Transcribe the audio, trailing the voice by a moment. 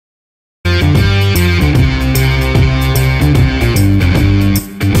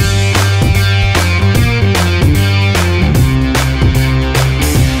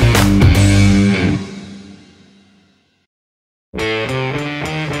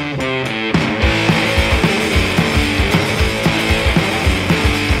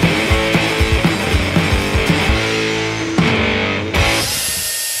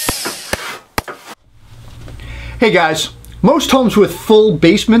Hey guys, most homes with full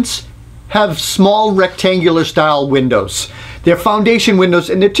basements have small rectangular style windows. They're foundation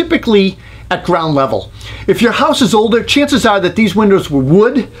windows and they're typically at ground level. If your house is older, chances are that these windows were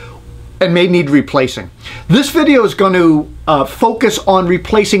wood and may need replacing. This video is going to focus on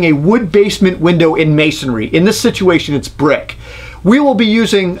replacing a wood basement window in masonry. In this situation, it's brick. We will be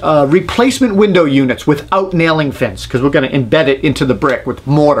using replacement window units without nailing fins because we're going to embed it into the brick with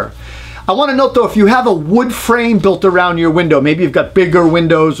mortar. I want to note though, if you have a wood frame built around your window, maybe you've got bigger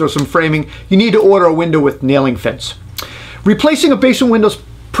windows or some framing, you need to order a window with nailing fins. Replacing a basement window is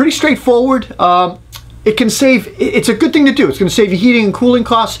pretty straightforward. It can save, it's a good thing to do. It's going to save you heating and cooling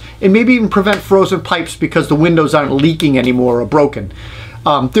costs and maybe even prevent frozen pipes because the windows aren't leaking anymore or broken.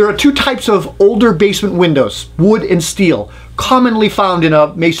 There are two types of older basement windows, wood and steel, commonly found in a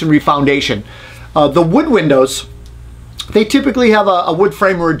masonry foundation. The wood windows, they typically have a wood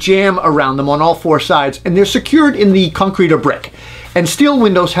frame or a jamb around them on all four sides, and they're secured in the concrete or brick. And steel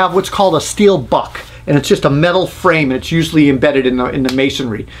windows have what's called a steel buck, and it's just a metal frame, and it's usually embedded in the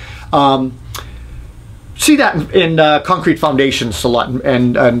masonry. See that in concrete foundations a lot,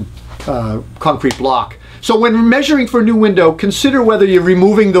 and concrete block. So when measuring for a new window, consider whether you're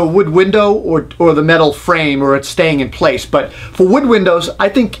removing the wood window or the metal frame, or it's staying in place. But for wood windows, I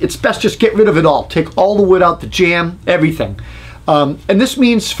think it's best just get rid of it all. Take all the wood out, the jamb, everything. And this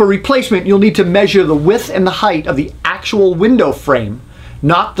means for replacement, you'll need to measure the width and the height of the actual window frame,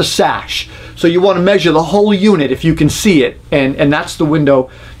 not the sash. So you want to measure the whole unit if you can see it, and that's the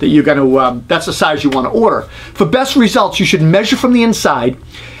window that you're going to, that's the size you want to order. For best results, you should measure from the inside,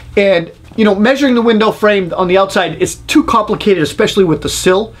 and you know, measuring the window frame on the outside is too complicated, especially with the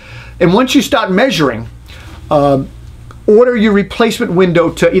sill. And once you start measuring, order your replacement window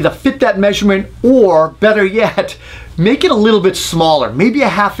to either fit that measurement, or better yet, make it a little bit smaller, maybe a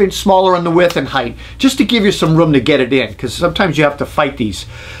 ½ inch smaller on the width and height, just to give you some room to get it in, because sometimes you have to fight these.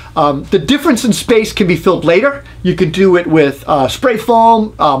 The difference in space can be filled later. You can do it with spray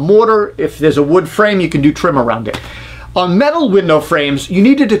foam, mortar. If there's a wood frame, you can do trim around it. On metal window frames, you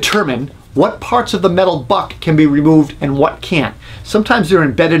need to determine what parts of the metal buck can be removed and what can't. Sometimes they're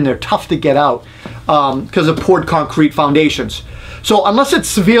embedded and they're tough to get out because of poured concrete foundations. So unless it's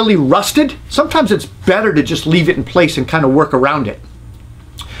severely rusted, sometimes it's better to just leave it in place and kind of work around it.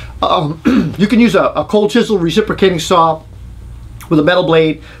 You can use a cold chisel reciprocating saw with a metal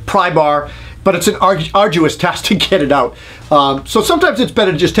blade, pry bar, but it's an arduous task to get it out. So sometimes it's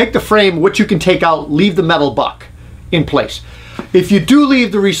better to just take the frame, what you can take out, leave the metal buck in place. If you do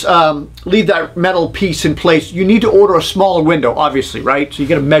leave that metal piece in place, you need to order a smaller window, obviously, right? So you're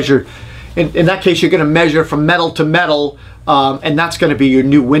going to measure, in that case, you're going to measure from metal to metal, and that's going to be your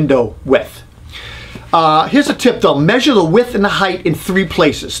new window width. Here's a tip though, measure the width and the height in 3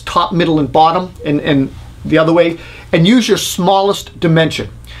 places, top, middle, and bottom, and the other way, and use your smallest dimension.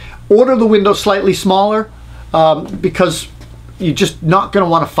 Order the window slightly smaller because you're just not going to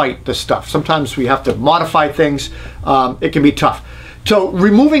want to fight this stuff. Sometimes we have to modify things. It can be tough. So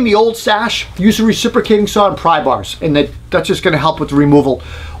removing the old sash, use a reciprocating saw and pry bars, and that's just going to help with the removal.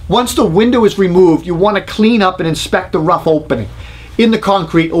 Once the window is removed, you want to clean up and inspect the rough opening in the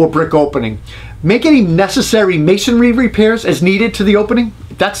concrete or brick opening. Make any necessary masonry repairs as needed to the opening.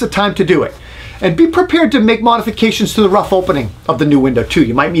 That's the time to do it. And be prepared to make modifications to the rough opening of the new window too.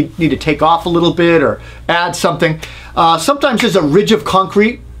 You might need to take off a little bit or add something. Sometimes there's a ridge of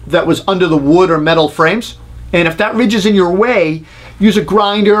concrete that was under the wood or metal frames. And if that ridge is in your way, use a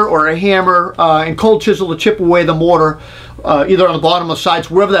grinder or a hammer and cold chisel to chip away the mortar, either on the bottom or sides,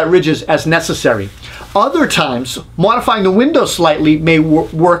 wherever that ridge is, as necessary. Other times, modifying the window slightly may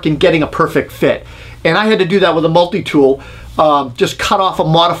work in getting a perfect fit. And I had to do that with a multi-tool. Just cut off and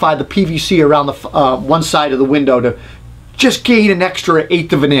modify the PVC around the one side of the window to just gain an extra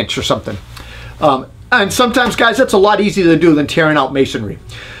 1/8 of an inch or something. And sometimes, guys, that's a lot easier to do than tearing out masonry.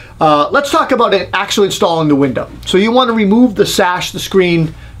 Let's talk about actually installing the window. So you want to remove the sash, the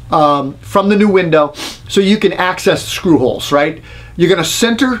screen from the new window so you can access the screw holes, right? You're going to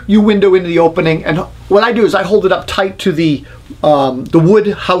center your window into the opening, and what I do is I hold it up tight to the wood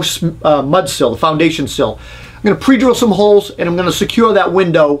house mud sill, the foundation sill. I'm going to pre-drill some holes, and I'm going to secure that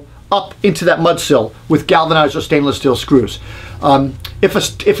window up into that mud sill with galvanized or stainless steel screws.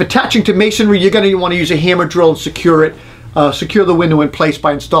 If attaching to masonry, you're going to want to use a hammer drill and secure it. Secure the window in place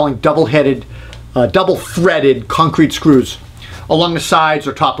by installing double-threaded concrete screws along the sides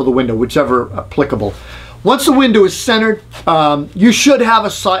or top of the window, whichever applicable. Once the window is centered, you should have a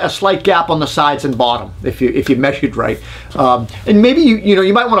slight gap on the sides and bottom if you measured right. And maybe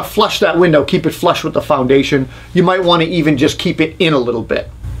you might want to flush that window, keep it flush with the foundation. You might want to even just keep it in a little bit.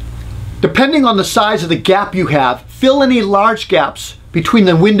 Depending on the size of the gap you have, fill any large gaps between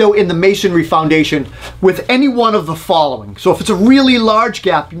the window and the masonry foundation with any one of the following. So if it's a really large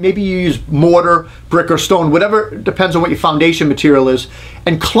gap, maybe you use mortar, brick, or stone, whatever, depends on what your foundation material is,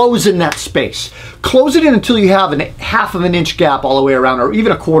 and close in that space. Close it in until you have a half of an inch gap all the way around, or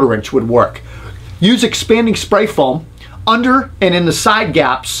even a quarter inch would work. Use expanding spray foam under and in the side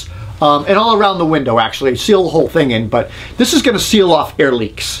gaps, and all around the window actually. Seal the whole thing in, but this is gonna seal off air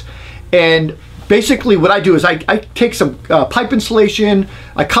leaks. And basically what I do is I take some pipe insulation,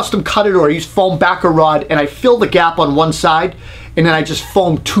 I custom cut it, or I use foam backer rod, and I fill the gap on one side, and then I just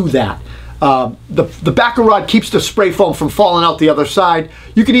foam to that. The backer rod keeps the spray foam from falling out the other side.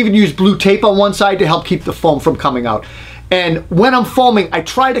 You can even use blue tape on one side to help keep the foam from coming out. And when I'm foaming, I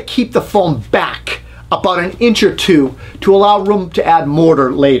try to keep the foam back about an inch or two to allow room to add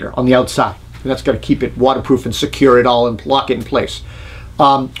mortar later on the outside. And that's going to keep it waterproof and secure it all and lock it in place.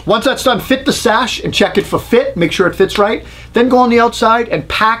 Once that's done, fit the sash and check it for fit, make sure it fits right. Then go on the outside and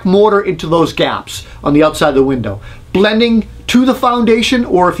pack mortar into those gaps on the outside of the window, blending to the foundation,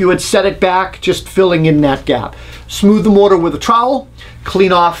 or if you had set it back, just filling in that gap. Smooth the mortar with a trowel,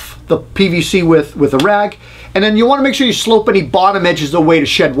 clean off the PVC with a rag, and then you want to make sure you slope any bottom edges away to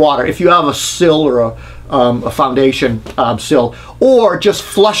shed water if you have a sill or a foundation sill, or just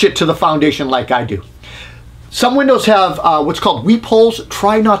flush it to the foundation like I do. Some windows have what's called weep holes.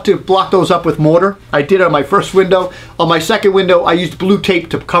 Try not to block those up with mortar. I did on my first window. On my second window, I used blue tape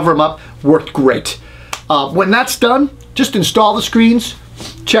to cover them up. Worked great. When that's done, just install the screens.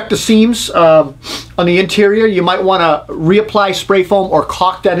 Check the seams on the interior. You might want to reapply spray foam or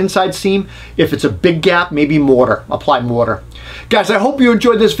caulk that inside seam. If it's a big gap, maybe mortar. Apply mortar. Guys, I hope you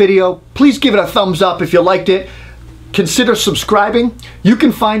enjoyed this video. Please give it a thumbs up if you liked it. Consider subscribing. You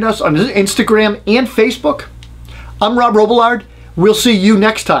can find us on Instagram and Facebook. I'm Rob Robillard. We'll see you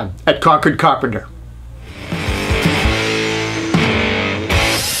next time at Concord Carpenter.